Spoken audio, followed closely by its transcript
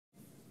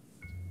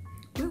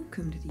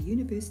Welcome to the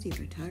University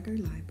of Otago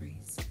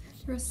Libraries.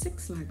 There are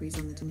 6 libraries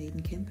on the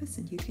Dunedin campus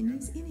and you can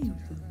use any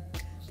of them.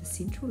 The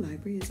Central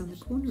Library is on the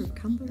corner of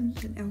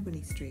Cumberland and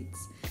Albany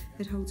Streets.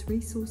 It holds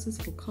resources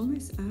for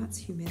commerce, arts,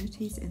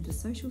 humanities and the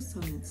social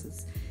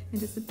sciences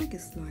and is the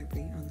biggest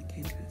library on the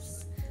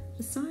campus.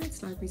 The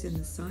Science Library is in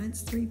the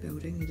Science 3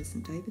 building near the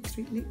St David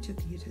Street Lecture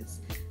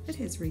Theatres. It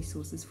has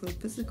resources for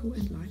physical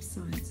and life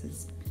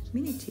sciences.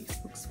 Many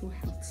textbooks for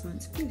health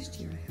science first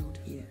year are held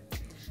here.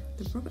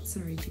 The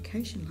Robertson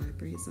Education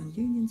Library is on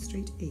Union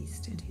Street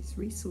East and has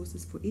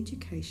resources for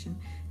education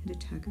and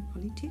Otago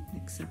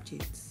Polytechnic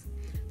subjects.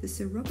 The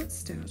Sir Robert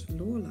Stout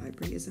Law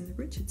Library is in the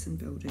Richardson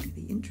Building.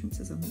 The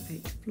entrance is on the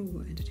 8th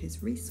floor and it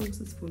has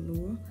resources for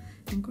law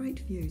and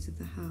great views of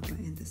the harbour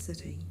and the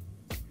city.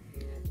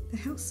 The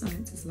Health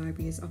Sciences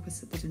Library is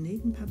opposite the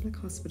Dunedin Public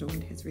Hospital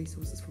and has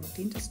resources for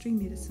dentistry,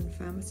 medicine,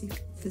 pharmacy,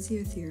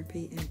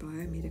 physiotherapy and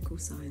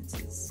biomedical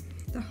sciences.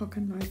 The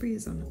Hocken Library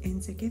is on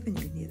Anzac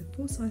Avenue near the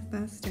Forsyth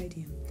Bar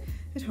Stadium.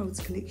 It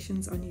holds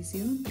collections on New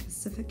Zealand, the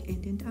Pacific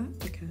and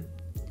Antarctica.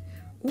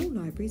 All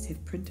libraries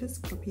have printers,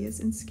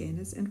 copiers and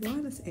scanners and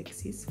wireless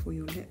access for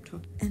your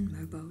laptop and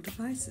mobile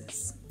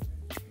devices.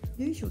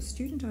 Use your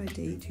student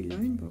ID to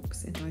loan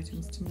books and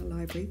items to the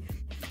library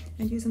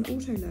and use an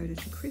autoloader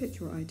to credit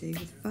your ID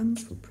with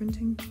funds for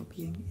printing,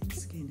 copying and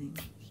scanning.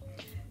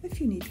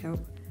 If you need help,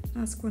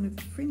 ask one of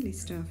the friendly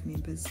staff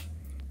members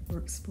or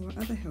explore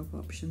other help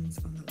options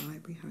on the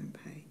library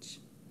homepage.